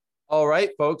All right,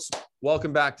 folks,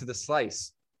 welcome back to The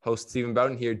Slice. Host Stephen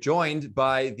Bowden here, joined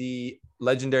by the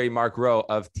legendary Mark Rowe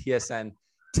of TSN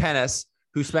Tennis,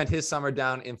 who spent his summer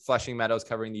down in Flushing Meadows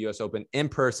covering the US Open in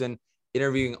person,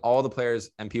 interviewing all the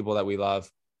players and people that we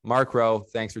love. Mark Rowe,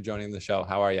 thanks for joining the show.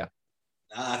 How are you?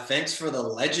 Thanks for the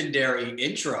legendary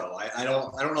intro. I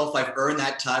don't know if I've earned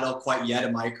that title quite yet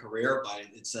in my career, but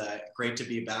it's great to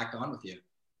be back on with you.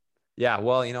 Yeah,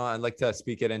 well, I'd like to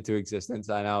speak it into existence.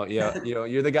 I know,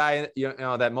 you're the guy,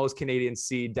 that most Canadians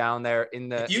see down there in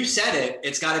the. If you said it,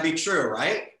 it's got to be true,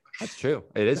 right? That's true.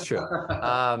 It is true.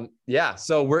 Yeah.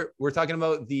 So we're talking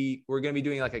about we're going to be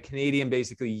doing like a Canadian,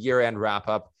 basically year-end wrap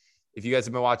up. If you guys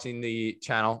have been watching the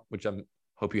channel, which I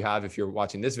hope you have, if you're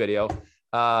watching this video,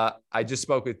 I just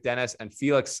spoke with Dennis and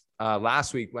Felix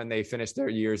last week when they finished their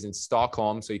years in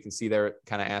Stockholm. So you can see their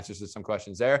kind of answers to some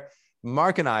questions there.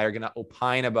 Mark and I are going to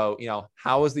opine about,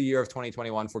 how was the year of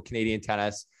 2021 for Canadian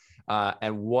tennis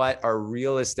and what are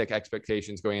realistic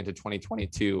expectations going into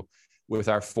 2022 with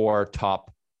our four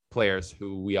top players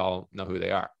who we all know who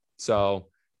they are. So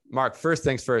Mark, first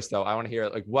things first, though, I want to hear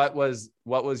what was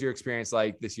your experience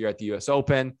like this year at the US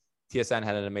Open? TSN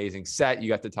had an amazing set. You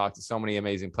got to talk to so many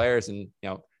amazing players and,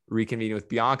 reconvening with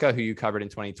Bianca, who you covered in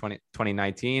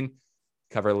 2019.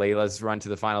 Cover Layla's run to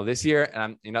the final this year.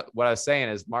 And what I was saying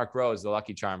is Mark Rowe is the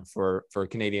lucky charm for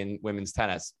Canadian women's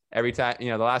tennis. Every time,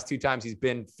 the last two times he's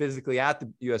been physically at the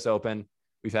US Open,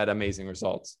 we've had amazing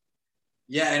results.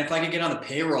 Yeah. And if I could get on the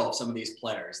payroll of some of these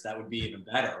players, that would be even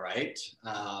better, right?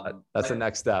 That's the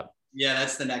next step. Yeah,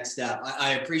 that's the next step.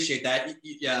 I appreciate that.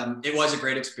 It was a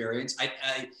great experience.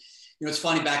 It's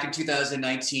funny, back in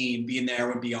 2019, being there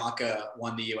when Bianca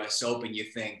won the US Open, you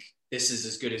think, this is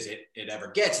as good as it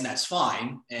ever gets, and that's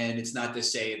fine. And it's not to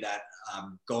say that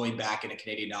going back in a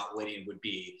Canadian not winning would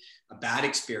be a bad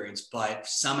experience, but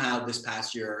somehow this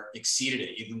past year exceeded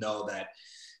it, even though that,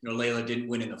 Layla didn't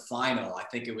win in the final. I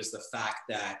think it was the fact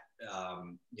that,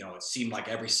 it seemed like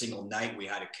every single night we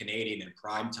had a Canadian in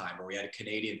prime time, or we had a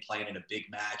Canadian playing in a big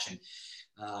match, and,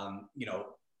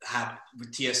 have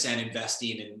TSN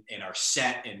investing in our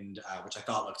set, and which I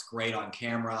thought looked great on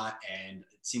camera, and it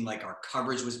seemed like our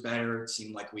coverage was better. It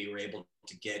seemed like we were able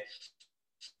to get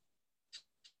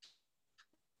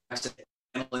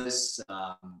analysts.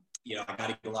 I got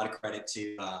to give a lot of credit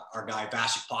to our guy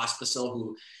Vasek Pospisil,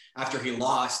 who, after he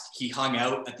lost, he hung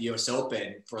out at the US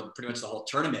Open for pretty much the whole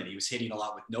tournament. He was hitting a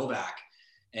lot with Novak.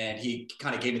 And he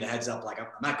kind of gave me the heads up, like, I'm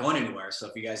not going anywhere. So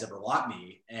if you guys ever want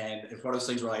me, and it's one of those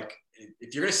things where, like,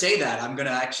 if you're going to say that, I'm going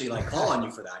to actually call on you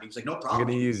for that. He was like, no problem. I'm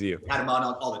going to use you. Had him on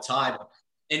all the time.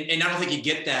 And I don't think you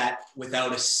get that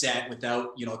without a set,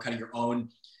 without, kind of your own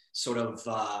sort of,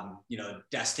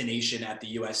 destination at the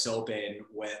US Open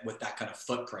with that kind of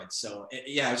footprint. So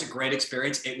it was a great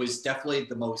experience. It was definitely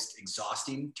the most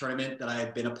exhausting tournament that I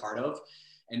have been a part of.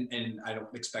 And I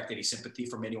don't expect any sympathy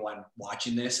from anyone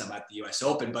watching this. I'm at the US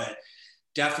Open, but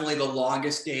definitely the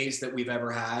longest days that we've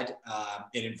ever had.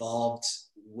 It involved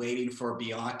waiting for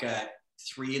Bianca at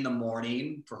 3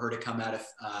 a.m. for her to come out of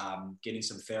getting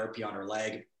some therapy on her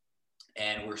leg.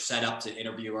 And we're set up to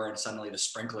interview her, and suddenly the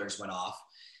sprinklers went off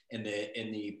in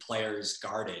the players'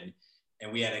 garden.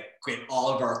 And we had to get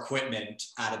all of our equipment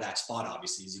out of that spot,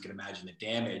 obviously, as you can imagine the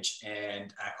damage.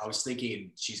 And I was thinking,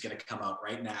 she's going to come out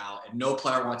right now. And no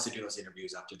player wants to do those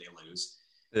interviews after they lose.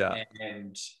 Yeah.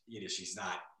 And she's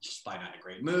probably not in a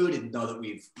great mood, and know that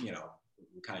we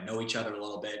kind of know each other a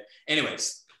little bit.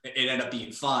 Anyways, it ended up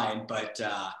being fine. But,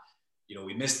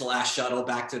 we missed the last shuttle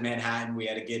back to Manhattan. We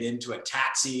had to get into a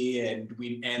taxi,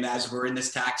 and as we're in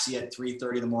this taxi at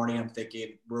 3:30 in the morning, I'm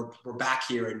thinking we're back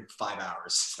here in 5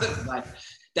 hours. But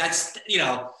that's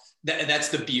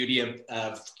the beauty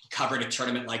of covering a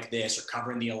tournament like this, or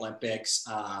covering the Olympics.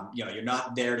 You're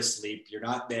not there to sleep. You're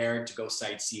not there to go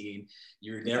sightseeing.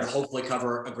 You're there to hopefully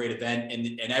cover a great event.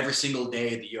 And every single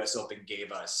day, the US Open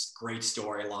gave us great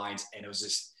storylines, and it was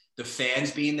just the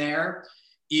fans being there,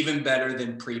 even better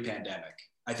than pre-pandemic.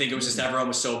 I think it was just everyone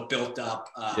was so built up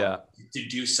to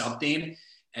do something.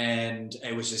 And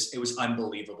it was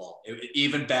unbelievable.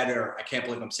 Even better, I can't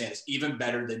believe I'm saying this, even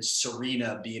better than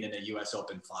Serena being in a US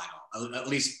Open final, at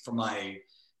least from my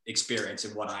experience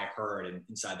and what I heard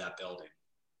inside that building.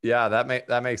 Yeah, that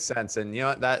makes sense. And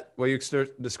that what you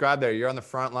described there, you're on the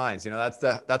front lines.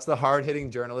 That's the hard hitting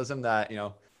journalism that,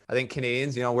 I think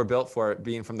Canadians, we're built for it,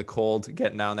 being from the cold,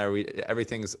 getting down there.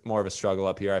 Everything's more of a struggle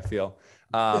up here, I feel.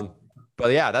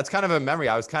 But yeah, that's kind of a memory.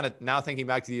 I was kind of now thinking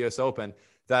back to the US Open,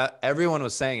 that everyone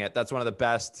was saying it. That's one of the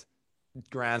best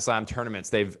Grand Slam tournaments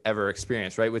they've ever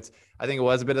experienced, right? I think it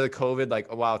was a bit of the COVID, like,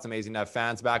 oh, wow, it's amazing to have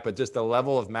fans back, but just the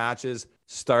level of matches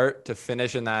start to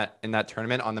finish in that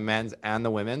tournament on the men's and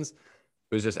the women's,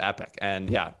 was just epic. And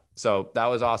yeah, so that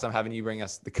was awesome having you bring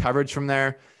us the coverage from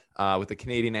there with the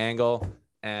Canadian angle.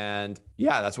 And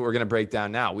yeah, that's what we're going to break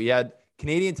down now. We had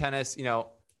Canadian tennis,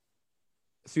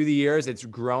 through the years, it's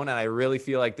grown, and I really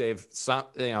feel like they've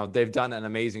done an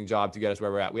amazing job to get us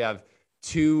where we're at. We have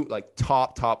two like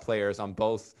top players on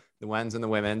both the men's and the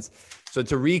women's. So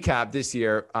to recap this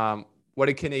year, what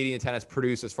did Canadian tennis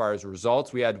produce as far as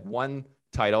results? We had one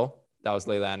title, that was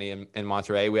Leilani in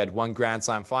Monterrey. We had one Grand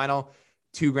Slam final,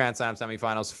 2 Grand Slam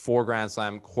semifinals, 4 Grand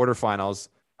Slam quarterfinals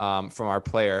from our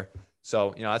player.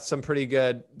 So, that's those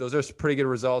are pretty good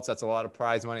results. That's a lot of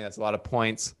prize money. That's a lot of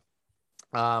points.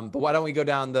 But why don't we go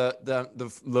down the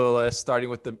list, starting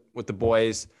with the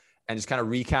boys, and just kind of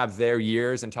recap their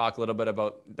years and talk a little bit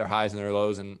about their highs and their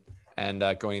lows, and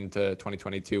going into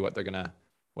 2022, what they're gonna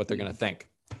think.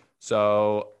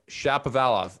 So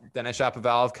Denis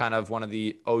Shapovalov, kind of one of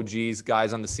the OGs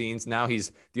guys on the scenes. Now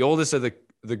he's the oldest of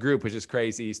the group, which is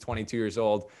crazy. He's 22 years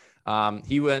old.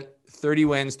 He went 30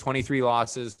 wins, 23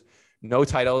 losses, no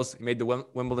titles. He made the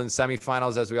Wimbledon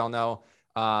semifinals, as we all know.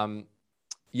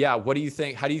 What do you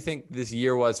think? How do you think this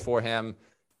year was for him,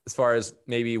 as far as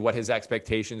maybe what his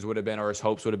expectations would have been or his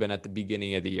hopes would have been at the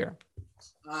beginning of the year?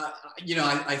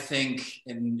 I think,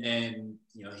 and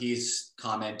he's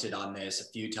commented on this a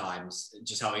few times,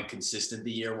 just how inconsistent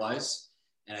the year was.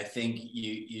 And I think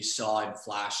you saw in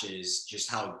flashes just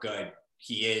how good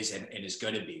he is and is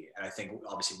going to be. And I think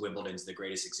obviously Wimbledon's the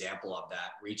greatest example of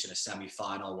that, reaching a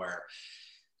semifinal where,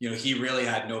 he really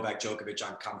had Novak Djokovic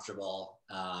uncomfortable.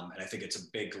 And I think it's a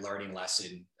big learning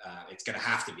lesson. It's going to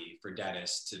have to be for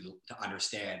Denis to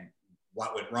understand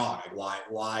what went wrong. Like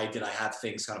why did I have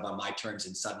things kind of on my terms,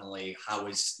 and suddenly how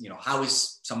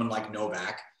is someone like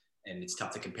Novak, and it's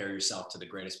tough to compare yourself to the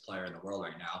greatest player in the world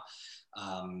right now.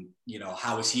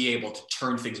 How is he able to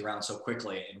turn things around so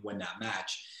quickly and win that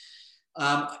match?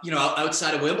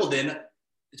 Outside of Wimbledon,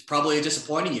 it's probably a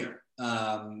disappointing year.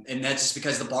 And that's just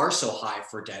because the bar is so high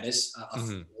for Denis.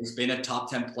 He's been a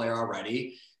top 10 player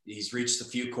already. He's reached a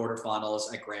few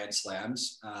quarterfinals at Grand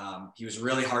Slams. He was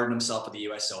really hard on himself at the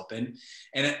US Open.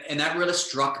 And that really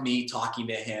struck me talking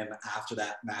to him after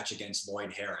that match against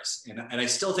Lloyd Harris. And I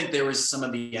still think there was some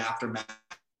of the aftermath.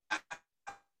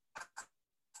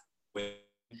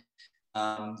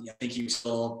 I think he was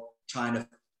still trying to,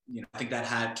 I think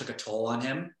that took a toll on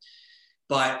him.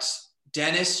 But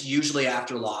Denis usually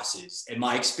after losses, in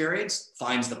my experience,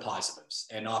 finds the positives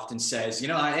and often says,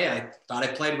 I thought I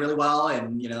played really well,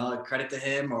 and, credit to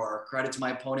him or credit to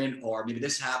my opponent, or maybe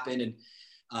this happened. And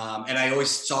I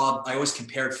always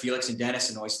compared Felix and Denis,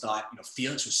 and always thought,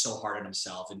 Felix was so hard on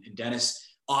himself, and Denis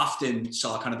often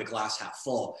saw kind of the glass half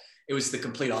full. It was the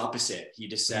complete opposite. He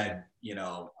just said,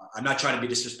 I'm not trying to be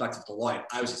disrespectful to Lloyd.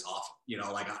 I was just awful.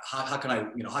 How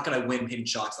can I win hitting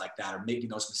shots like that or making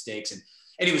those mistakes?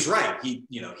 And he was right. He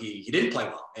didn't play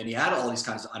well, and he had all these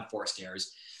kinds of unforced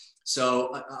errors.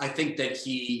 So I think that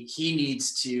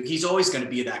he's always going to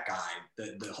be that guy,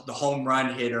 the home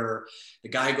run hitter, the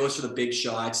guy who goes for the big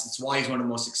shots. That's why he's one of the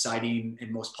most exciting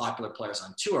and most popular players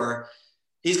on tour.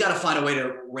 He's got to find a way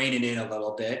to rein it in a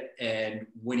little bit. And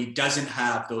when he doesn't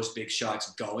have those big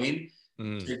shots going,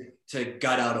 to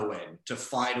gut out a win, to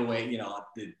find a way,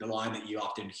 the line that you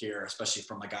often hear, especially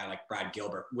from a guy like Brad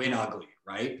Gilbert, win ugly,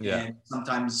 right? Yeah. And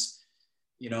sometimes,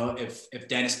 if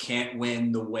Denis can't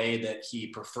win the way that he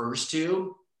prefers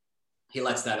to, he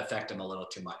lets that affect him a little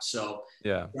too much. So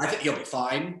yeah, I think he'll be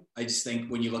fine. I just think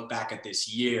when you look back at this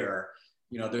year,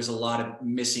 there's a lot of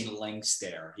missing links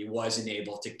there. He wasn't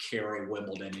able to carry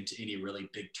Wimbledon into any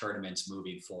really big tournaments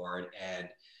moving forward, and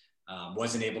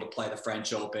wasn't able to play the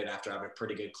French Open after having a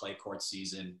pretty good clay court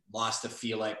season, lost to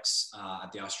Felix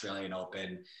at the Australian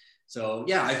Open. So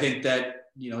yeah, I think that,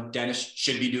 Denis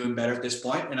should be doing better at this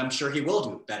point, and I'm sure he will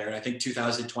do better. And I think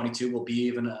 2022 will be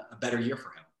even a better year for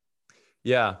him.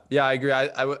 Yeah, I agree.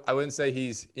 I wouldn't say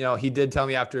he's, he did tell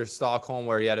me after Stockholm,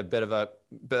 where he had a bit of a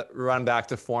run back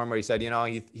to form, where he said,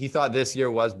 he thought this year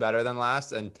was better than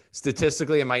last. And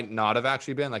statistically, it might not have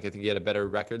actually been. Like, I think he had a better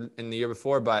record in the year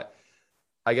before, but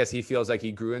I guess he feels like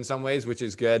he grew in some ways, which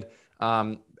is good.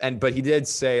 But he did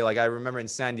say, like, I remember in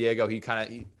San Diego,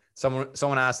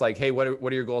 someone asked, like, hey, what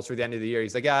are your goals for the end of the year?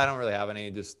 He's like, yeah, I don't really have any.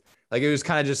 Just like, it was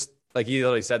kind of just like, he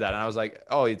literally said that. And I was like,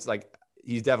 oh, it's like,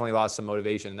 he's definitely lost some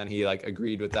motivation. And then he like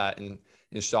agreed with that in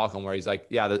Stockholm, where he's like,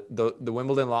 yeah, the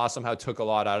Wimbledon loss somehow took a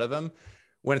lot out of him,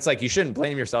 when it's like, you shouldn't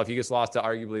blame yourself. You just lost to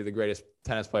arguably the greatest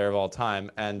tennis player of all time.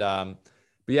 And, but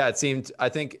yeah, I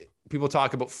think people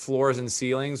talk about floors and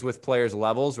ceilings with players'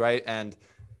 levels, right? And,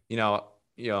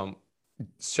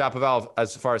 Shapovalov,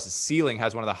 as far as the ceiling,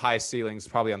 has one of the highest ceilings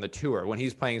probably on the tour. When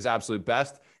he's playing his absolute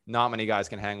best, not many guys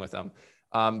can hang with him.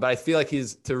 But I feel like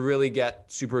to really get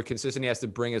super consistent, he has to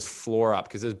bring his floor up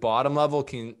because his bottom level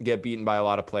can get beaten by a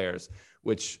lot of players,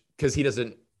 because he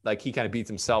doesn't he kind of beats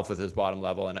himself with his bottom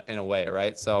level in a way.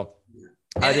 Right. So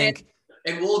I think.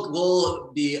 And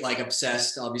we'll be like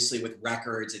obsessed, obviously, with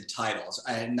records and titles,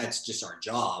 and that's just our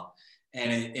job.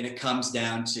 And it comes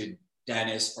down to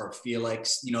Dennis or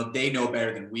Felix. They know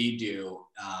better than we do.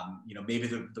 Maybe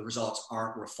the results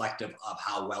aren't reflective of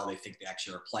how well they think they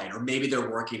actually are playing, or maybe they're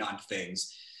working on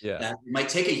things that might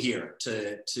take a year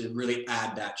to really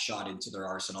add that shot into their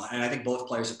arsenal. And I think both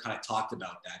players have kind of talked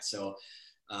about that. So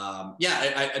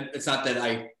it's not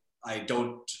that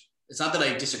it's not that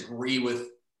I disagree with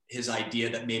his idea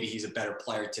that maybe he's a better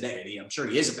player today. I'm sure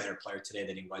he is a better player today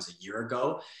than he was a year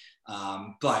ago.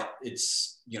 But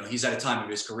it's, he's at a time of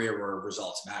his career where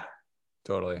results matter.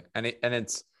 Totally.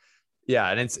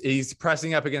 He's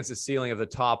pressing up against the ceiling of the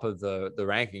top of the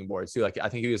ranking board too. I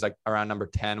think he was around number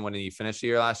 10 when he finished the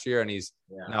year last year, and he's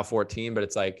now 14, but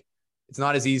it's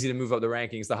not as easy to move up the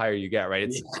rankings the higher you get, right?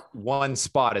 It's one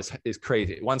spot is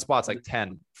crazy. One spot's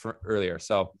 10 for earlier.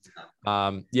 So,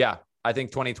 I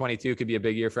think 2022 could be a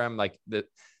big year for him. Like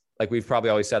we've probably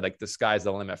always said, the sky's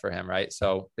the limit for him, right?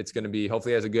 So it's going to be,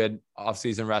 hopefully he has a good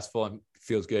offseason, restful, and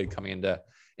feels good coming into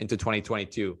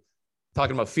 2022.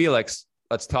 Talking about Felix,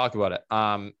 let's talk about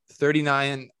it.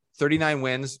 39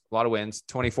 wins, a lot of wins,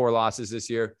 24 losses this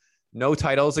year. No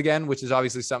titles again, which is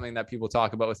obviously something that people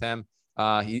talk about with him.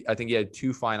 I think he had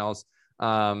 2 finals,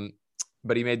 but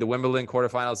he made the Wimbledon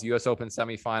quarterfinals, US Open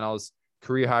semifinals,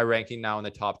 career high ranking now in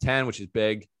the top 10, which is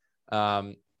big.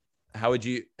 How would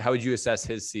you assess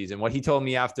his season? What he told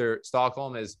me after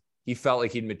Stockholm is he felt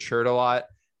like he'd matured a lot,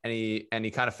 and he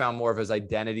kind of found more of his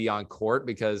identity on court,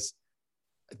 because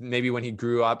maybe when he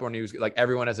grew up, when he was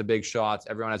everyone has a big shots,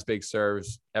 everyone has big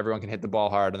serves, everyone can hit the ball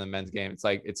hard in the men's game.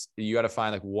 It's you got to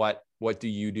find what do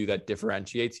you do that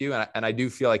differentiates you? And I do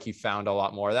feel like he found a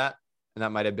lot more of that. And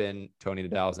that might've been Tony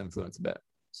Nadal's influence a bit.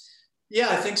 Yeah,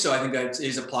 I think so. I think that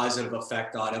is a positive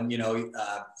effect on him.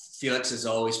 Felix has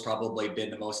always probably been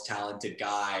the most talented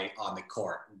guy on the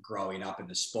court growing up in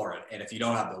the sport. And if you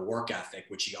don't have the work ethic,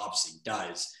 which he obviously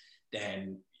does,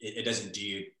 then it doesn't do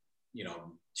you,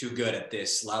 too good at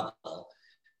this level.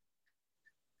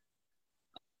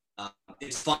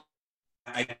 It's fun.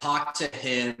 I talked to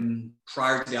him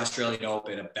prior to the Australian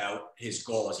Open about his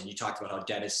goals, and you talked about how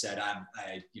Dennis said, I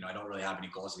don't really have any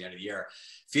goals at the end of the year.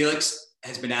 Felix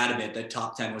has been adamant that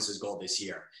top 10 was his goal this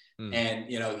year. And,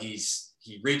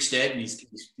 he reached it, and he's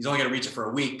only going to reach it for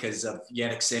a week because of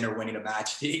Jannik Sinner winning a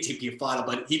match in the ATP final,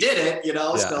 but he did it,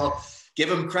 so give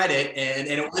him credit. And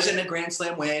it wasn't a Grand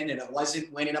Slam win, and it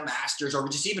wasn't winning a Masters or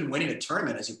just even winning a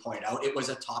tournament, as you point out. It was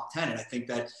a top 10. And I think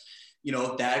that,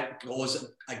 that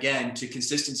goes again to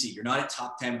consistency. You're not a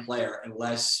top 10 player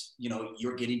unless,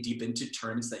 you're getting deep into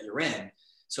tournaments that you're in.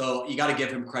 So you got to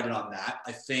give him credit on that.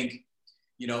 I think,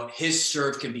 his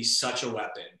serve can be such a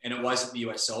weapon, and it was at the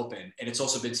US Open. And it's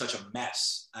also been such a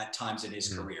mess at times in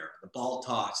his career. The ball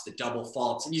toss, the double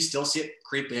faults, and you still see it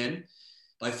creep in.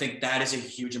 But I think that is a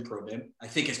huge improvement. I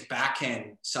think his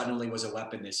backhand suddenly was a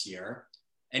weapon this year.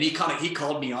 And he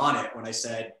called me on it when I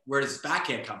said, where does his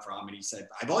backhand come from? And he said,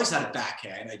 I've always had a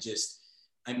backhand.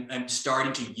 I'm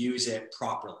starting to use it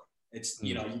properly. It's,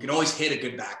 you can always hit a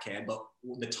good backhand, but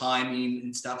the timing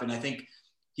and stuff. And I think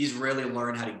he's really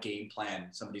learned how to game plan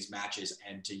some of these matches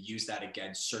and to use that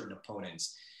against certain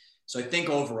opponents. So I think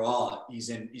overall he's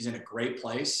in a great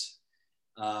place.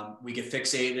 We get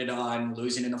fixated on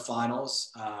losing in the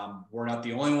finals. We're not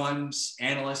the only ones.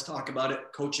 Analysts talk about it.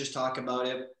 Coaches talk about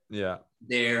it. Yeah.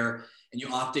 And you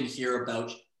often hear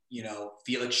about,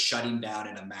 Felix shutting down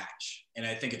in a match. And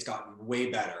I think it's gotten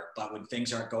way better. But when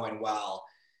things aren't going well,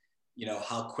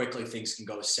 how quickly things can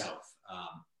go south.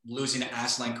 Losing to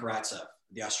Aslan Karatsev,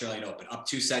 the Australian Open, up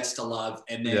 2 sets to love.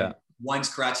 And then once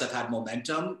Karatsev had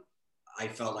momentum, I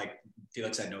felt like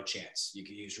Felix had no chance. You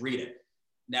can just read it.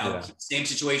 Now, same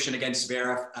situation against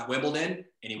Zverev at Wimbledon,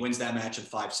 and he wins that match in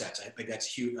 5 sets. I think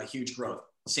that's a huge growth.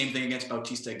 Same thing against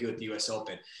Bautista Agut at the US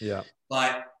Open. Yeah.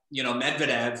 But,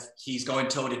 Medvedev, he's going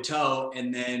toe-to-toe,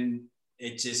 and then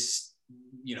it just,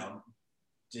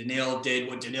 Daniil did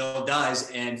what Daniil does,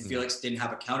 and Felix didn't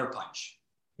have a counterpunch.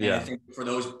 And I think for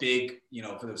those big,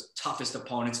 for those toughest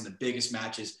opponents in the biggest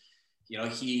matches,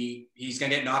 he's going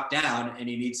to get knocked down, and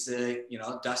he needs to,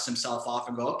 dust himself off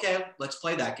and go, okay, let's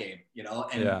play that game,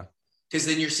 and because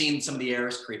then you're seeing some of the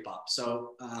errors creep up.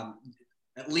 So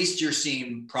at least you're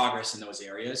seeing progress in those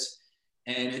areas,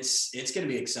 and it's going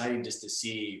to be exciting just to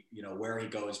see, where he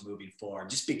goes moving forward,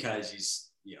 just because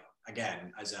he's,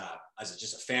 again, as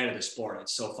just a fan of the sport,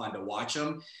 it's so fun to watch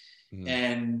him.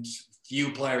 and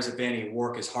few players, if any,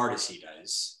 work as hard as he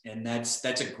does. And that's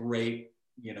a great,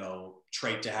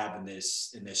 trait to have in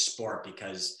this sport,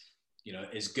 because,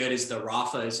 as good as the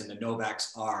Rafas and the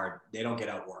Novaks are, they don't get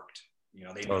outworked.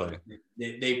 They Totally.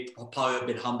 They've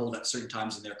probably been humbled at certain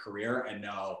times in their career, and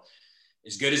know,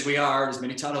 as good as we are, as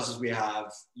many titles as we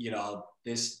have,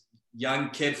 this young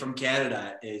kid from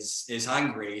Canada is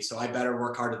hungry, so I better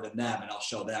work harder than them, and I'll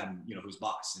show them, who's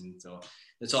boss. And so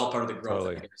it's all part of the growth,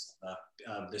 Totally. I guess,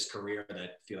 of this career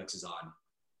that Felix is on.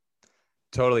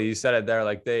 Totally. You said it there.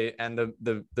 Like the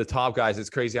top guys, it's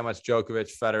crazy how much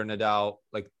Djokovic, Federer, Nadal,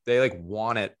 like they like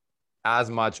want it as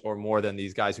much or more than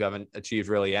these guys who haven't achieved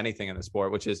really anything in the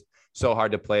sport, which is so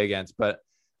hard to play against. But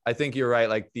I think you're right.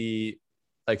 Like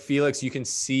Felix, you can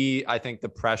see, I think the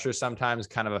pressure sometimes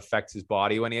kind of affects his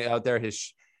body when he's out there.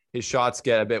 His shots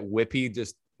get a bit whippy,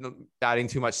 just adding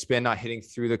too much spin, not hitting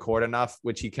through the court enough,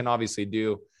 which he can obviously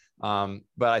do. But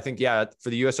I think, for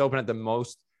the US Open at the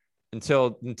most,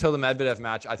 until the Medvedev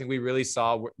match, I think we really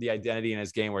saw the identity in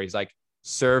his game, where he's like,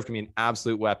 serve can be an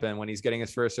absolute weapon. When he's getting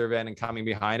his first serve in and coming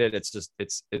behind it,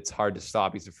 it's hard to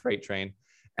stop. He's a freight train,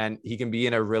 and he can be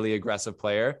in a really aggressive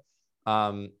player.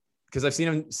 Because I've seen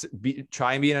him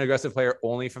try and be an aggressive player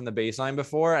only from the baseline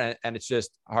before, and it's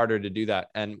just harder to do that.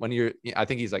 And when I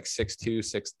think he's like 6'2",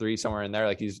 6'3", somewhere in there,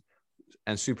 like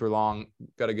and super long,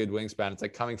 got a good wingspan. It's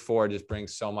like coming forward just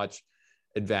brings so much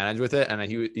advantage with it, and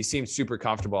he seemed super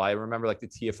comfortable. I remember like the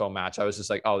TFO match, I was just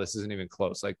like, oh, this isn't even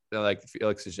close. Like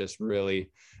Felix is just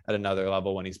really at another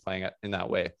level when he's playing it in that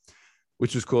way,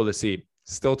 which was cool to see.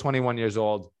 Still 21 years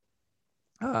old.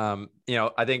 I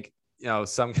think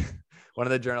some one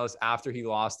of the journalists, after he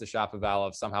lost to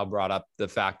Shapovalov, somehow brought up the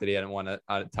fact that he hadn't won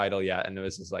a title yet, and it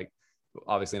was just like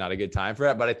obviously not a good time for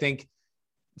it. But I think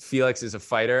Felix is a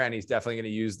fighter, and he's definitely going to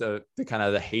use the kind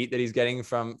of the hate that he's getting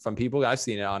from people. I've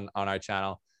seen it on our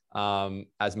channel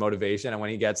as motivation. And when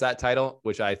he gets that title,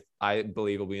 which I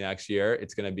believe will be next year,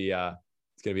 it's going to be a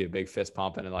big fist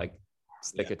pumping and like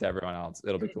stick it to everyone else.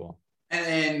 It'll be cool.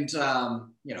 And I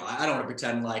don't want to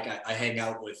pretend like I hang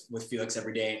out with Felix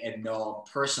every day and know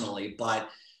him personally, but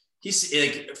he's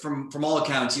like, from all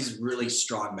accounts, he's really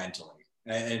strong mentally.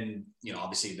 And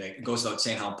obviously it goes without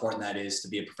saying how important that is to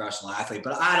be a professional athlete.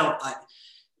 But I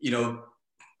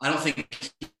don't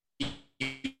think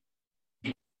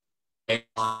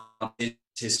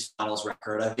his finals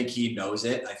record. I think he knows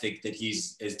it. I think that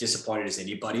he's as disappointed as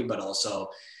anybody, but also,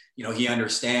 he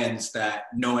understands that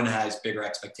no one has bigger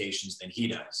expectations than he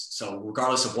does. So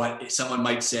regardless of what someone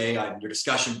might say on your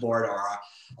discussion board or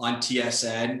on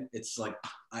TSN, it's like,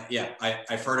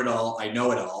 I've heard it all. I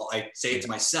know it all. I say it to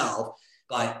myself,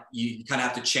 but you kind of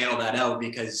have to channel that out,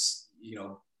 because,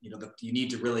 you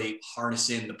need to really harness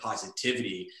in the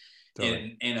positivity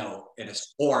in a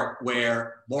sport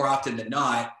where more often than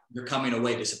not, you're coming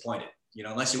away disappointed.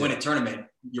 Unless you win a tournament,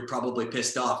 you're probably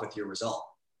pissed off with your result.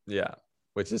 Yeah.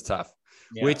 Which is tough.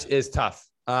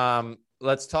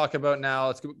 Let's talk about now.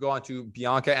 Let's go on to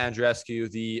Bianca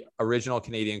Andreescu, the original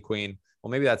Canadian queen.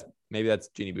 Well, maybe that's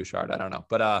Jeannie Bouchard. I don't know.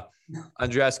 But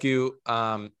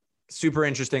Andreescu, super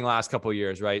interesting last couple of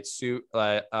years, right?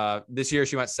 This year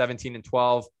she went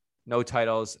 17-12, no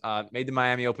titles. Made the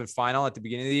Miami Open final at the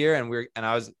beginning of the year, and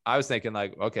I was thinking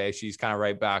like, okay, she's kind of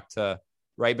right back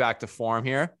to form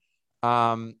here.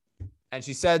 And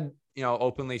she said,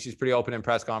 openly, she's pretty open in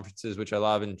press conferences, which I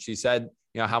love. And she said,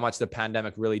 how much the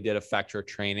pandemic really did affect her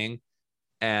training.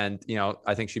 And,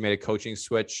 I think she made a coaching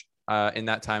switch in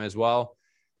that time as well.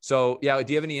 So, do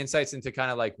you have any insights into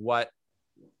kind of like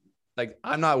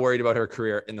I'm not worried about her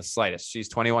career in the slightest. She's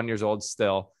 21 years old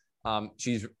still.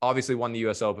 She's obviously won the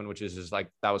US Open, which is just like,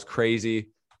 that was crazy.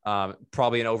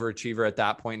 Probably an overachiever at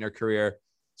that point in her career.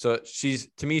 So she's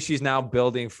now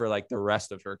building for like the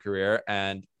rest of her career.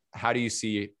 And how do you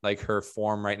see like her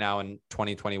form right now in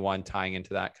 2021 tying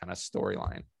into that kind of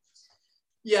storyline?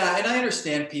 Yeah, and I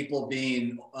understand people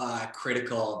being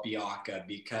critical of Bianca,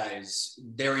 because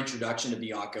their introduction to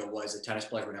Bianca was a tennis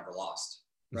player who never lost,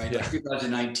 right? Yeah. Like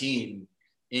 2019,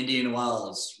 Indian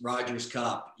Wells, Rogers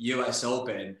Cup, US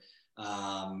Open.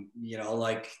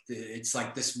 It's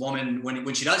like this woman,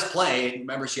 when she does play,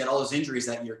 remember she had all those injuries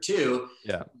that year too.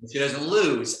 Yeah. She doesn't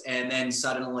lose. And then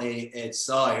suddenly it's,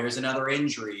 here's another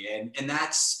injury. And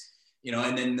that's,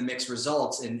 and then the mixed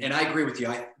results. And I agree with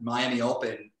you. Miami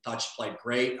Open, thought she played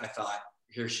great. I thought,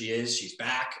 here she is, she's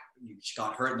back. She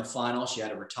got hurt in the final. She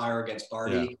had to retire against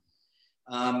Barty.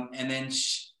 Yeah. And then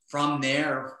from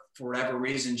there, for whatever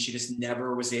reason, she just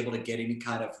never was able to get any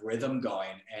kind of rhythm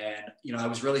going. And, I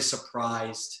was really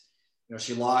surprised.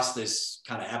 She lost this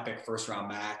kind of epic first round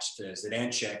match to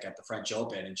Zidansek at the French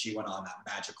Open, and she went on that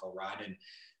magical run.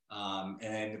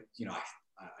 And,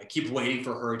 I keep waiting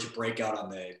for her to break out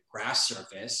on the grass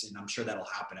surface, and I'm sure that'll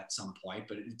happen at some point,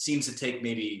 but it seems to take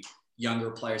maybe younger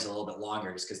players a little bit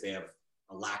longer just because they have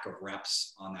a lack of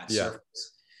reps on that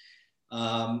surface.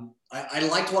 I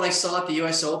liked what I saw at the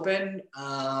US Open.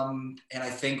 And I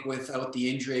think without the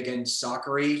injury against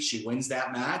Sakkari, she wins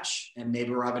that match, and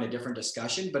maybe we're having a different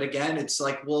discussion. But again, it's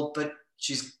like, well, but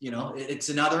she's, it's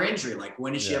another injury. Like,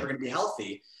 when is she ever going to be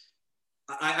healthy?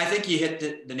 I think you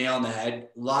hit the nail on the head.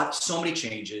 So many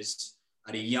changes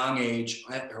at a young age.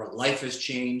 Her life has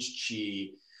changed.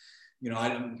 She,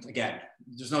 again,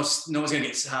 there's no one's going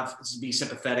to be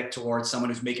sympathetic towards someone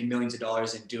who's making millions of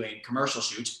dollars and doing commercial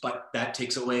shoots, but that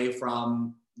takes away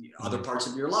from other parts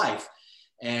of your life.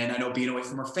 And I know being away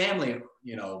from her family,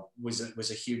 was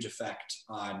a huge effect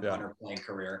on her playing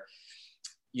career.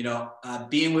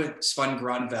 Being with Sven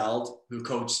Grunwald, who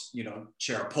coached,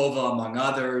 Sharapova, among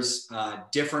others,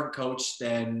 different coach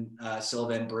than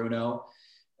Sylvain Bruno.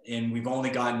 And we've only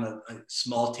gotten a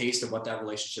small taste of what that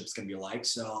relationship is going to be like.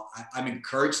 So I'm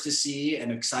encouraged to see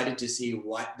and excited to see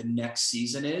what the next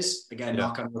season is. Again,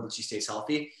 knock on wood that she stays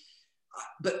healthy.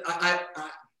 But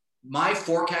my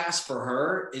forecast for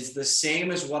her is the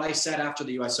same as what I said after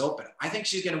the US Open. I think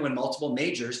she's going to win multiple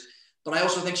majors, but I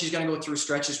also think she's going to go through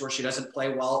stretches where she doesn't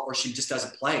play well, or she just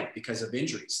doesn't play because of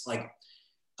injuries. Like,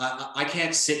 I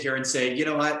can't sit here and say, you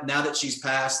know what, now that she's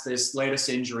past this latest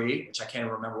injury, which I can't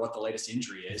remember what the latest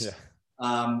injury is,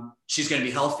 she's going to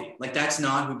be healthy. Like, that's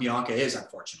not who Bianca is,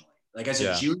 unfortunately. Like, as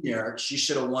a junior, she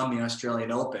should have won the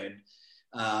Australian Open,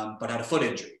 but had a foot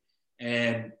injury.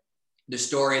 And the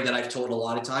story that I've told a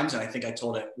lot of times, and I think I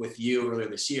told it with you earlier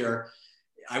this year,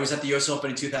 I was at the US Open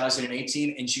in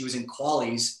 2018, and she was in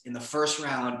qualies in the first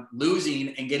round, losing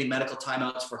and getting medical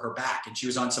timeouts for her back. And she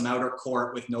was on some outer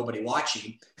court with nobody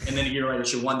watching. And then a year later,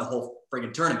 she won the whole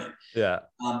friggin' tournament. Yeah.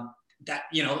 That,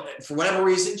 for whatever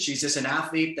reason, she's just an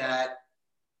athlete that,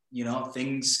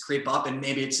 things creep up, and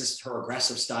maybe it's just her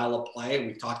aggressive style of play.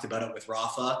 We've talked about it with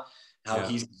Rafa, how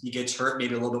he gets hurt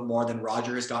maybe a little bit more than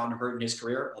Roger has gotten hurt in his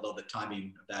career, although the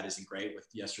timing of that isn't great with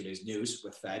yesterday's news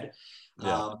with Fed.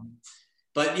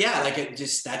 But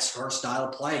that's her style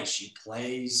of play. She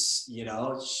plays,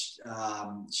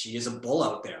 she is a bull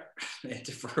out there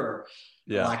for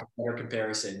lack of better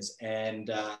comparisons.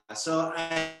 And so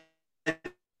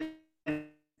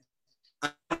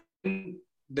the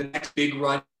next big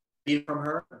run from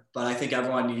her, but I think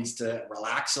everyone needs to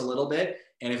relax a little bit.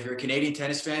 And if you're a Canadian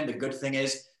tennis fan, the good thing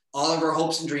is all of our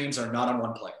hopes and dreams are not on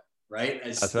one player. Right?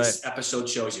 As this episode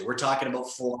shows you, we're talking about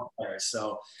 4 players.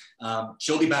 So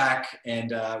she'll be back.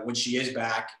 And when she is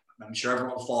back, I'm sure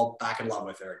everyone will fall back in love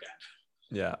with her again.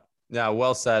 Yeah. Yeah.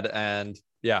 Well said. And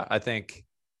I think,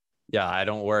 I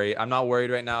don't worry. I'm not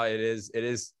worried right now. It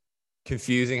is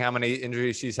confusing how many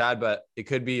injuries she's had, but it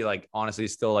could be like, honestly,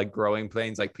 still like growing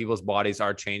pains. Like, people's bodies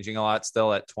are changing a lot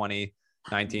still at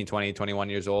 19, 20, 21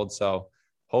 years old. So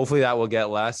hopefully that will get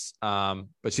less.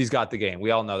 But she's got the game.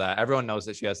 We all know that. Everyone knows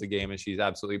that she has the game, and she's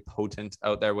absolutely potent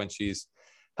out there when she's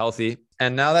healthy.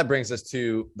 And now that brings us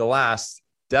to the last,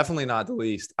 definitely not the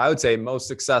least, I would say most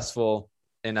successful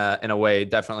in a way,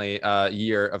 definitely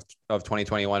year of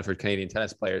 2021 for Canadian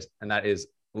tennis players. And that is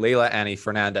Leylah Annie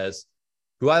Fernandez,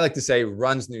 who I like to say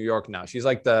runs New York now. She's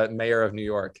like the mayor of New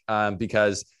York,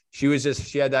 because she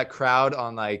had that crowd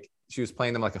on, like, she was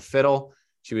playing them like a fiddle.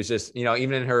 She was just,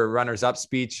 even in her runners-up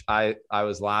speech, I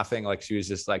was laughing. Like, she was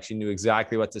just like, she knew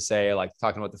exactly what to say, like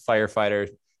talking about the firefighter,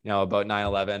 about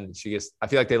 9/11. I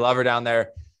feel like they love her down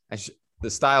there. And the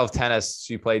style of tennis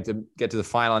she played to get to the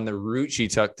final, and the route she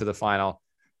took to the final,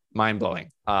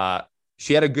 mind-blowing.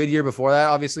 She had a good year before that.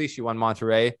 Obviously, she won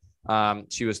Monterrey.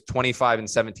 She was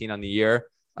 25-17 on the year.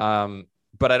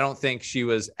 But I don't think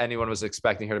anyone was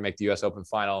expecting her to make the US Open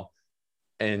final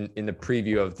in the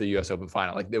preview of the US Open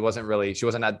final. Like, she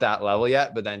wasn't at that level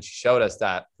yet, but then she showed us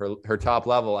that her top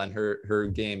level and her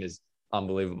game is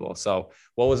unbelievable. So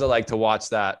what was it like to watch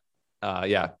that,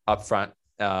 up front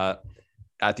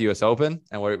at the US Open,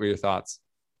 and what were your thoughts?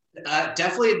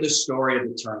 Definitely the story of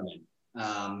the tournament.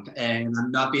 And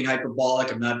I'm not being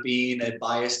hyperbolic. I'm not being a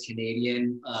biased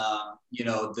Canadian.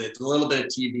 The little bit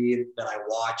of TV that I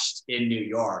watched in New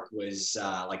York was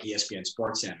like ESPN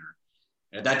Sports Center.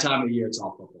 At that time of the year, it's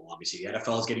all football, obviously. The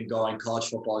NFL is getting going. College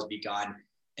football has begun.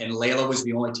 And Leylah was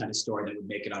the only tennis story that would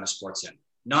make it on a Sports Center.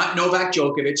 Not Novak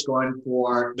Djokovic going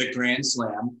for the Grand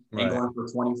Slam and going for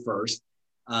 21st.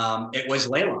 It was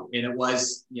Leylah. And it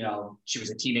was, she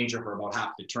was a teenager for about half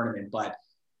the tournament. But,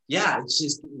 it's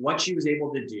just what she was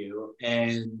able to do.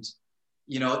 And,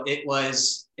 it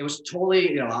was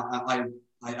totally,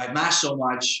 I've matched so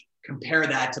much. Compare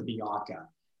that to Bianca.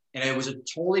 And it was a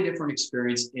totally different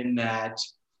experience in that,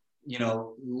 you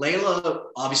know, Layla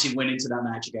obviously went into that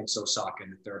match against Osaka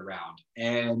in the third round,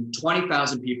 and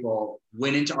 20,000 people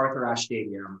went into Arthur Ashe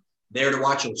Stadium there to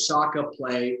watch Osaka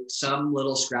play some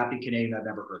little scrappy Canadian I've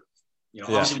never heard of. You know,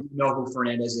 obviously we know who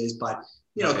Fernandez is, but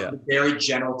you know, the very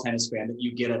general tennis fan that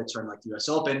you get at a tournament like the US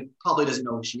Open probably doesn't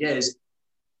know who she is.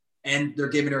 And they're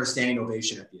giving her a standing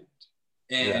ovation at the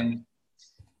end. And,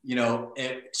 you know,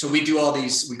 so we do all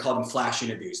these, we call them flash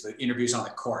interviews, the interviews on the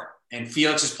court. And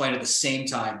Felix is playing at the same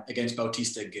time against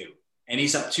Bautista Agut. And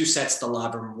he's up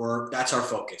 2-0 and that's our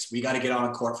focus. We got to get on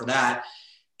a court for that.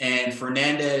 And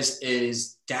Fernandez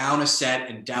is down a set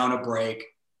and down a break.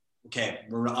 Okay,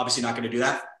 we're obviously not going to do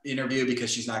that interview because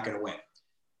she's not going to win.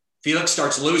 Felix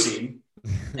starts losing,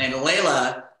 and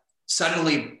Layla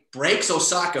suddenly breaks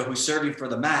Osaka, who's serving for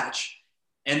the match,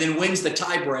 and then wins the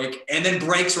tie break, and then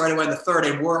breaks right away in the third,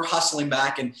 and we're hustling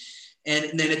back, and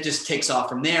then it just takes off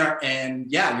from there.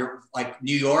 And yeah, you're like,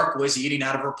 New York was eating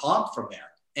out of her palm from there.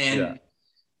 And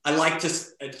I like to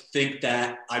think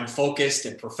that I'm focused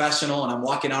and professional, and I'm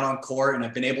walking out on court, and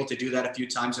I've been able to do that a few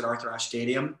times at Arthur Ashe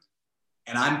Stadium.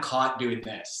 And I'm caught doing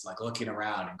this, like looking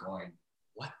around and going,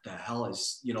 what the hell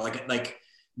is, you know,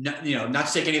 not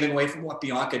to take anything away from what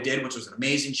Bianca did, which was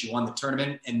amazing. She won the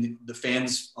tournament and the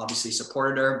fans obviously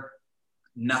supported her.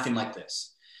 Nothing like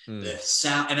this. The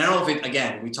sound, and I don't know if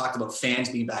again, we talked about fans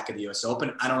being back at the US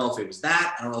Open. I don't know if it was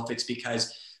that. I don't know if it's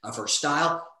because of her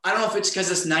style. I don't know if it's because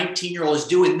this 19-year-old is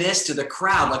doing this to the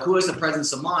crowd. Like, who has the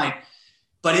presence of mind?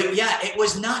 But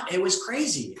it was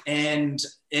crazy. And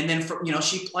then,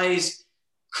 she plays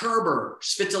Kerber,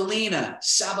 Svitolina,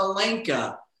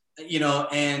 Sabalenka, you know,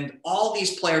 and all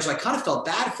these players I kind of felt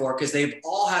bad for because they've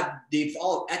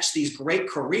all etched these great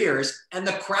careers, and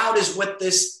the crowd is with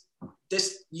this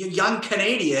young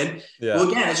Canadian who,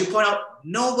 again, as you point out,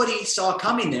 nobody saw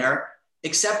coming there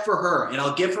except for her. And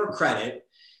I'll give her credit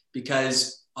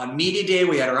because on media day,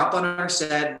 we had her up on our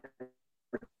set,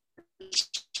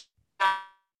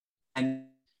 and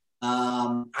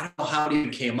I don't know how it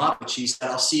even came up, but she said,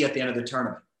 I'll see you at the end of the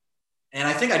tournament. And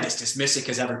I think I just dismiss it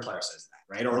because every player says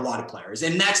that, right? Or a lot of players.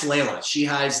 And that's Layla. She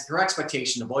has her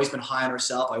expectations have always been high on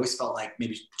herself. I always felt like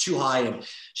maybe too high and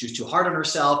she was too hard on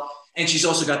herself. And she's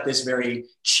also got this very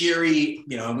cheery,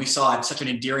 you know, and we saw it, such an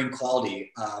endearing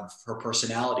quality of her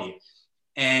personality.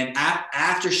 And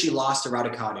after she lost to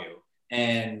Raducanu,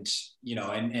 and, you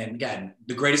know, and again,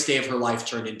 the greatest day of her life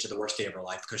turned into the worst day of her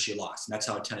life because she lost. And that's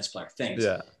how a tennis player thinks.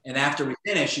 Yeah. And after we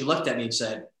finished, she looked at me and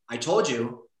said, I told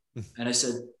you. And I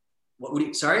said, what would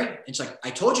you, sorry? And she's like, I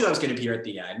told you I was going to be here at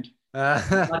the end. I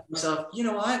thought to myself, you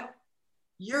know what?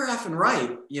 You're effing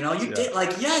right. You know, you did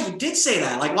you did say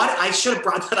that. Like, why? I should have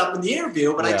brought that up in the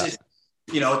interview, but I just,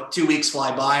 2 weeks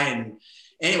fly by and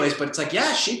anyways, but it's like,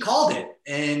 yeah, she called it.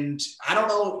 And I don't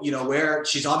know, you know, where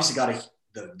she's obviously got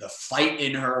the fight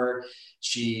in her.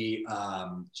 She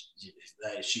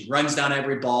runs down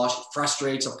every ball. She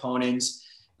frustrates opponents.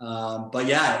 But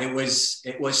yeah, it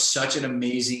was such an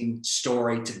amazing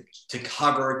story to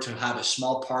cover, to have a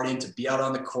small part in, to be out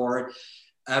on the court.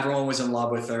 Everyone was in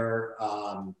love with her.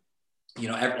 You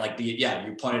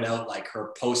pointed out, like,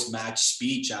 her post-match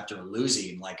speech after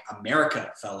losing, like,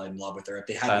 America fell in love with her. If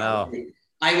they had,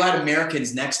 I had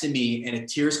Americans next to me and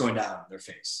tears going down their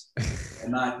face.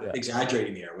 I'm not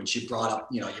exaggerating here. When she brought up,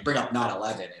 you bring up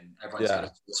 9/11 and everyone's got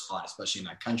a spot, especially in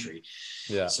that country.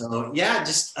 Yeah. So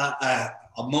just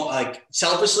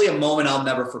selfishly, a moment I'll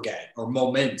never forget, or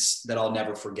moments that I'll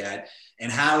never forget,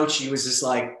 and how she was just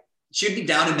like, she'd be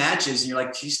down in matches and you're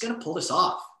like, she's going to pull this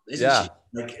off. Isn't she?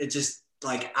 Like, it's just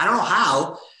like, I don't know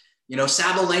how,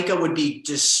 Sabalenka would be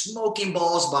just smoking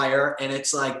balls by her. And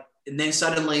it's like, and then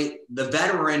suddenly the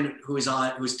veteran who's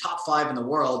top 5 in the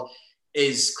world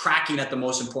is cracking at the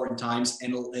most important times.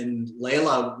 And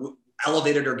Layla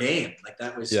elevated her game. Like,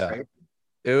 that was crazy.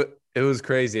 It was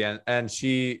crazy. And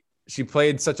she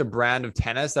played such a brand of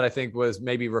tennis that I think was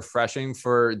maybe refreshing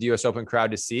for the US Open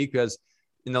crowd to see, because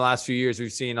in the last few years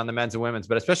we've seen on the men's and women's,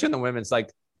 but especially on the women's,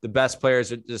 like, the best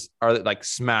players are like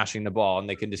smashing the ball, and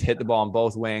they can just hit the ball on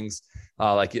both wings.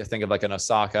 Like, you think of like an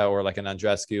Osaka or like an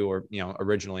Andreescu, or,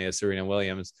 originally a Serena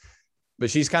Williams, but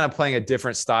she's kind of playing a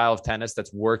different style of tennis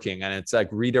that's working, and it's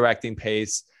like redirecting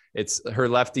pace. It's her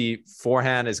lefty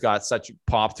forehand has got such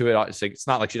pop to it. It's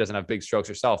not like she doesn't have big strokes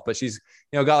herself, but she's,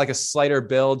 got like a slighter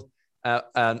build.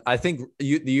 And I think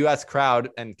the US crowd,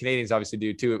 and Canadians obviously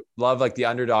do too, love like the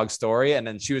underdog story. And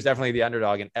then she was definitely the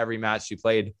underdog in every match she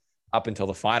played up until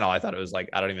the final. I thought it was like,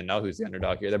 I don't even know who's the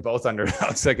underdog here. They're both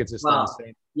underdogs. Like, it's just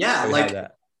insane. Yeah. Like,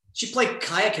 she played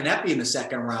Kaya Kanepi in the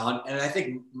second round. And I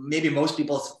think maybe most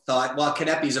people thought, well,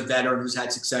 Kanepi's a veteran who's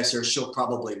had success here. She'll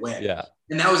probably win. Yeah.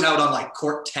 And that was out on like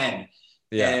court 10.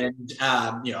 Yeah. And,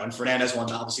 and Fernandez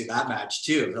won obviously that match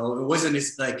too. So it wasn't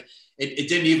as like, it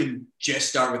didn't even just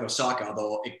start with Osaka,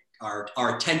 although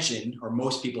our attention, or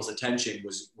most people's attention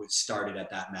was started at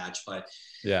that match. But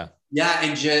yeah.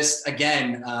 And just,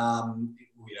 again,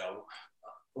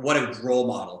 what a role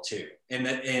model too.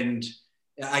 And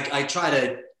I try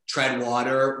to tread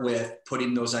water with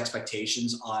putting those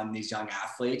expectations on these young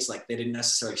athletes. Like, they didn't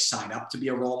necessarily sign up to be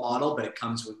a role model, but it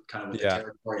comes with kind of the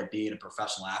territory of being a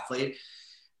professional athlete.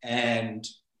 And,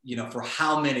 for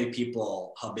how many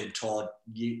people have been told,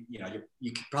 you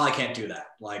probably can't do that.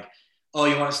 Like, oh,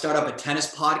 you want to start up a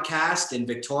tennis podcast in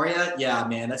Victoria? Yeah,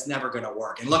 man, that's never going to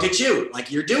work. And look at you,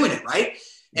 like, you're doing it, right?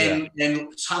 And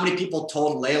how many people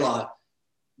told Leylah,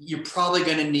 you're probably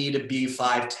going to need to be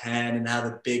 5'10" and have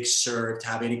a big serve to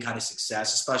have any kind of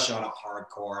success, especially on a hard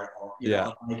court, or,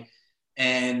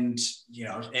 and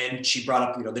she brought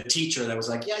up, the teacher that was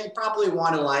like, yeah, you probably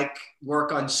want to like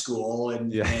work on school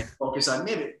and focus on,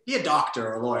 maybe be a doctor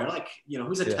or a lawyer. Like,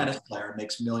 who's a tennis player and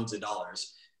makes millions of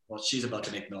dollars? Well, she's about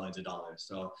to make millions of dollars.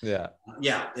 So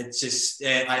it's just,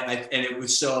 and it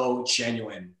was so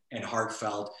genuine and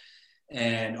heartfelt.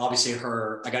 And obviously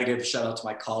I got to give a shout out to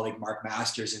my colleague, Mark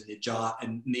Masters,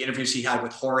 in the interviews he had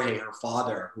with Jorge, her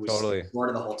father, who was in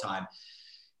Florida the whole time,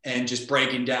 and just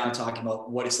breaking down, talking about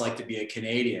what it's like to be a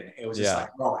Canadian. It was just like,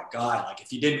 oh my God, like,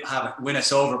 if you didn't win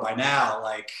us over by now,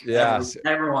 like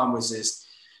everyone was just,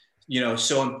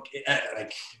 so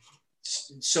like,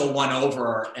 so won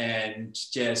over, and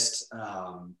just,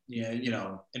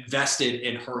 invested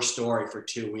in her story for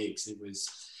 2 weeks. It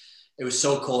was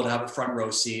so cool to have a front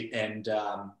row seat, and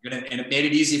it made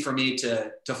it easy for me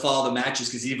to follow the matches,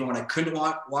 because even when I couldn't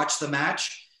watch the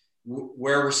match,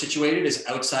 where we're situated is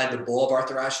outside the bowl of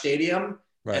Arthur Ashe Stadium,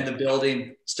 and the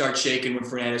building starts shaking when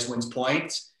Fernandez wins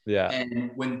points. Yeah,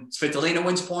 and when Svitolina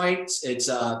wins points, it's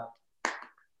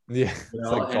it's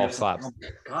like golf claps. Like,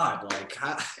 oh my God, like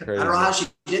I don't know how she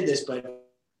did this, but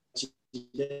she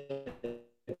did.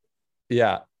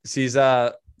 Yeah, she's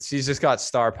just got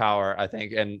star power, I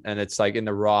think, and it's like in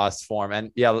the rawest form.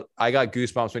 And I got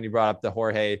goosebumps when you brought up the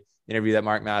Jorge interview that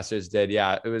Mark Masters did.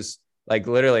 Yeah, it was like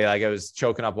literally like I was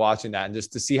choking up watching that, and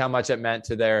just to see how much it meant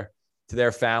to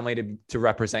their family to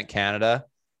represent Canada.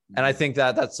 And I think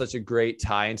that that's such a great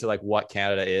tie into like what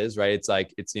Canada is, right? It's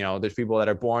like, there's people that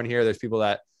are born here, there's people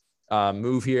that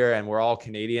move here, and we're all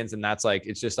Canadians. And that's like,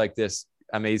 it's just like this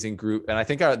amazing group. And I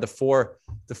think the four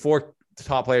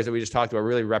top players that we just talked about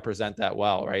really represent that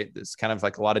well, right? It's kind of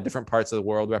like a lot of different parts of the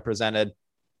world represented,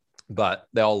 but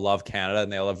they all love Canada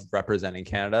and they all love representing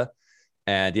Canada.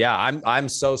 And I'm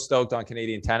so stoked on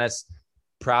Canadian tennis.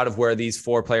 Proud of where these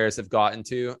four players have gotten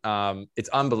to. It's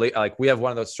unbelievable. Like, we have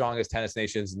one of the strongest tennis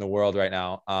nations in the world right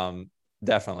now.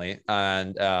 Definitely.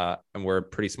 And we're a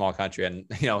pretty small country, and,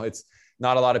 it's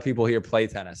not a lot of people here play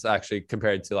tennis actually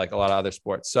compared to like a lot of other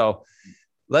sports. So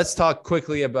let's talk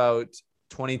quickly about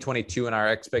 2022 and our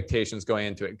expectations going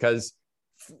into it. Because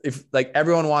if like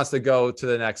everyone wants to go to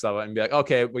the next level and be like,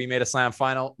 okay, we made a slam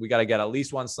final, we got to get at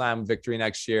least one slam victory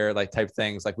next year, like type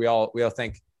things. Like we all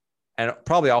think, and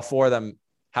probably all four of them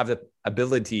have the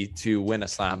ability to win a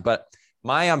slam. But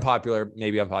my unpopular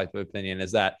opinion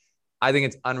is that I think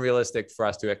it's unrealistic for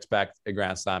us to expect a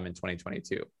grand slam in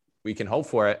 2022. We can hope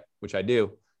for it, which I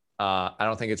do. I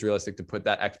don't think it's realistic to put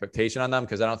that expectation on them,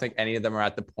 because I don't think any of them are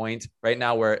at the point right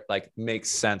now where it like makes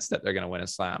sense that they're going to win a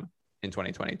slam in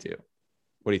 2022.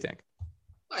 What do you think?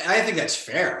 I think that's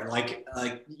fair. Like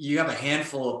you have a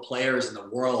handful of players in the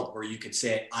world where you could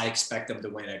say, I expect them to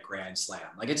win a grand slam.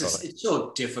 Like it's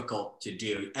so difficult to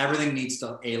do. Everything needs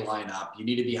to line up. You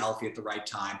need to be healthy at the right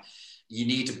time. You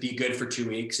need to be good for 2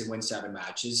 weeks and win 7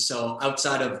 matches. So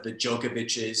outside of the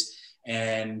Djokovic's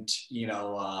and,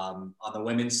 on the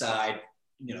women's side,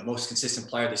 most consistent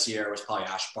player this year was probably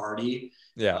Ash Barty.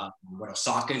 Yeah. When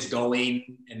Osaka is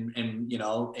going and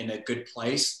in a good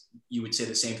place, you would say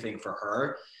the same thing for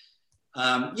her.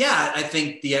 I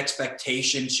think the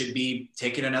expectation should be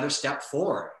taking another step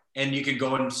forward, and you could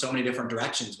go in so many different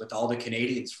directions with all the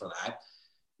Canadians for that.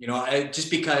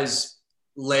 Just because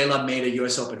Leylah made a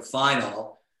US Open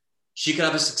final, she could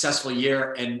have a successful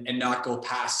year and not go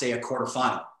past, say, a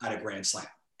quarterfinal at a Grand Slam.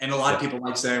 And a lot of people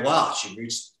might say, well, she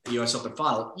reached the US Open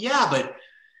final. Yeah, but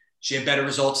she had better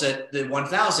results at the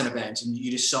 1,000 event. And you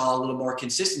just saw a little more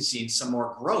consistency and some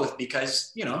more growth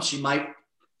because,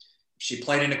 she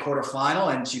played in a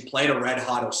quarterfinal and she played a red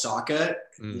hot Osaka.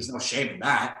 There's no shame in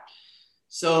that.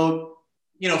 So,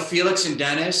 Felix and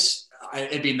Dennis,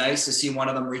 it'd be nice to see one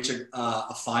of them reach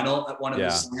a final at one of the Yeah.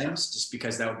 slams, just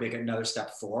because that would make another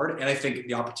step forward. And I think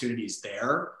the opportunity is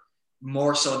there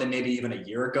more so than maybe even a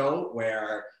year ago,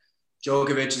 where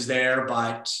Djokovic is there,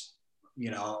 but you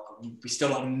know, we still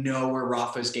don't know where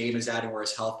Rafa's game is at and where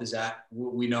his health is at.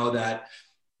 We know that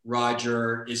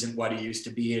Roger isn't what he used to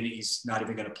be, and he's not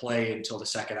even going to play until the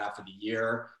second half of the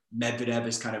year. Medvedev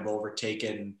has kind of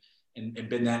overtaken and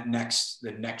been the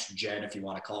next gen, if you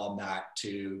want to call him that,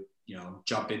 to, you know,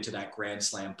 jump into that Grand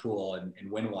Slam pool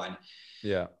and win one.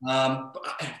 Yeah.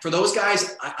 For those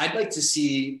guys, I'd like to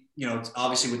see, you know,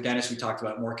 obviously with Dennis, we talked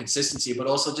about more consistency, but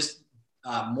also just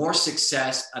more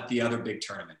success at the other big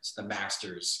tournaments, the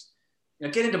Masters. You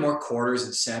know, get into more quarters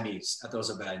and semis at those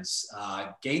events,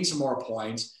 gain some more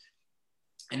points,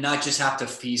 and not just have to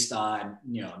feast on,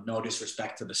 you know, no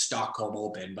disrespect to the Stockholm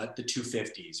Open, but the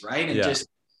 250s, right? And just,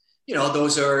 you know,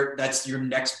 that's your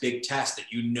next big test that,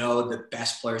 you know, the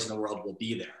best players in the world will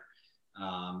be there.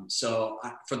 So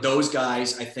for those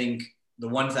guys, I think the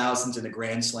 1000s and the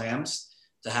Grand Slams,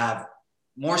 to have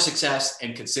more success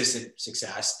and consistent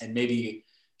success, and maybe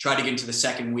try to get into the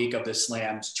second week of the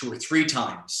slams 2 or 3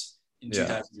 times in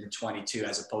 2022,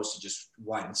 as opposed to just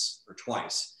once or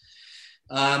twice.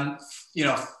 You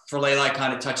know, for Layla, I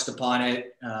kind of touched upon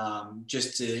it,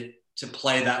 just to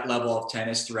play that level of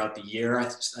tennis throughout the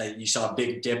year. You saw a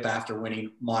big dip after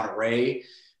winning Monterey,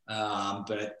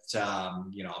 but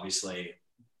you know, obviously,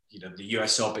 you know, the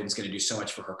U.S. Open is going to do so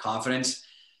much for her confidence.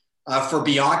 For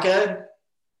Bianca,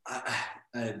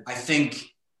 I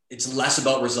think it's less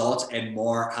about results and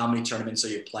more how many tournaments are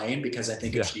you playing, because I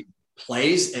think if she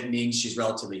plays, it means she's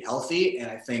relatively healthy.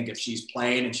 And I think if she's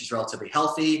playing and she's relatively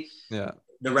healthy,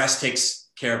 the rest takes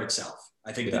care of itself.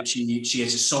 I think that she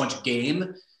has just so much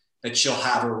game that she'll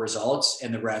have her results,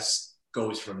 and the rest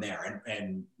goes from there.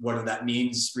 And whether that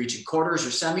means reaching quarters or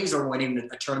semis or winning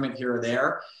a tournament here or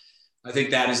there, I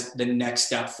think that is the next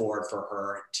step forward for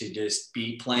her, to just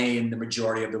be playing the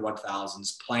majority of the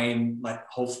 1000s, playing, like,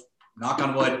 knock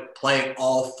on wood, play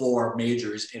all 4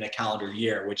 majors in a calendar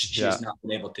year, which she's not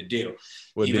been able to do.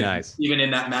 Would be nice. Even in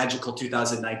that magical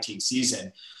 2019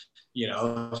 season, you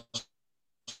know,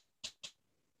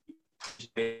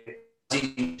 played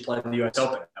the U.S.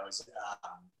 Open. That was,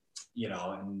 you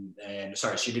know, and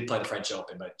sorry, she did play the French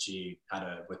Open, but she had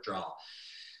a withdrawal.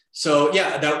 So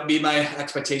yeah, that would be my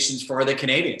expectations for the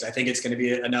Canadians. I think it's going to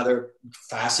be another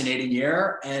fascinating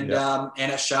year, and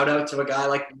a shout out to a guy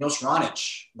like Milos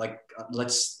Raonic. Like, I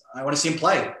want to see him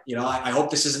play. You know, I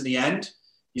hope this isn't the end.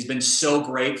 He's been so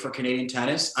great for Canadian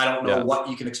tennis. I don't know what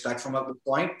you can expect from him at this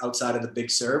point outside of the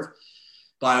big serve.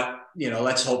 But, you know,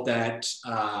 let's hope that,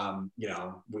 you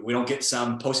know, we don't get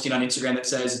some posting on Instagram that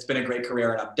says it's been a great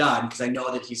career and I'm done, because I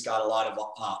know that he's got a lot of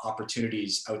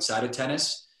opportunities outside of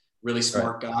tennis. Really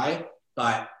smart guy.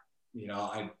 But, you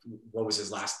know, what was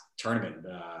his last tournament?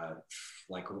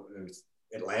 Like, it was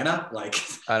Atlanta? Like,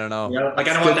 I don't know. You know, like,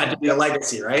 I don't want that to be a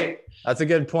legacy, right? That's a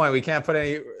good point. We can't put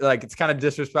any, like, it's kind of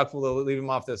disrespectful to leave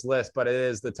him off this list, but it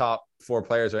is the top 4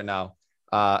 players right now.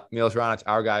 Milos Raonic,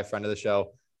 our guy, friend of the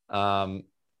show.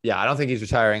 Yeah, I don't think he's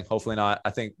retiring. Hopefully not. I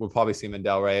think we'll probably see him in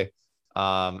Delray,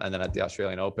 and then at the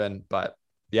Australian Open. But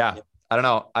yeah, I don't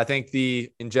know. I think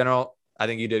in general, I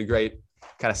think you did a great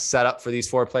kind of setup for these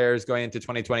 4 players going into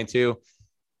 2022.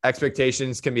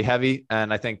 Expectations can be heavy.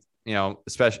 And I think, you know,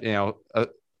 especially, you know,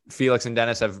 Felix and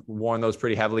Dennis have worn those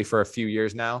pretty heavily for a few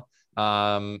years now.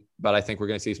 But I think we're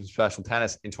going to see some special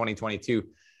tennis in 2022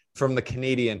 from the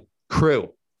Canadian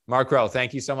crew. Mark Rowe,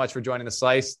 thank you so much for joining the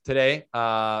Slice today,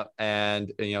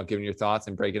 and, you know, giving your thoughts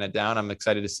and breaking it down. I'm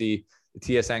excited to see the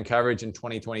TSN coverage in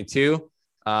 2022.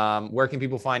 Where can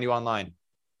people find you online?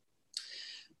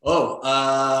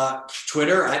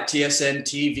 Twitter at TSN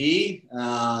TV,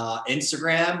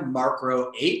 Instagram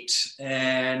MarkRowe8,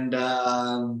 and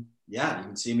you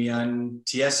can see me on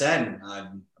TSN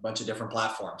on a bunch of different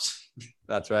platforms.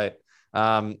 That's right.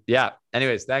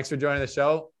 Anyways, thanks for joining the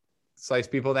show. Slice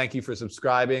people, thank you for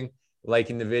subscribing,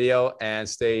 liking the video, and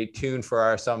stay tuned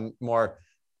for some more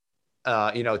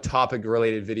topic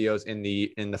related videos in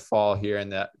the fall here in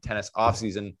the tennis off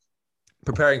season,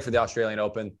 preparing for the Australian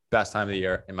Open. Best time of the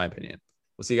year, in my opinion.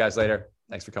 We'll see you guys later.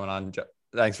 Thanks for coming on, Joe.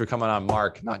 Thanks for coming on,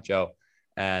 Mark, not Joe.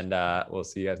 And we'll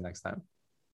see you guys next time.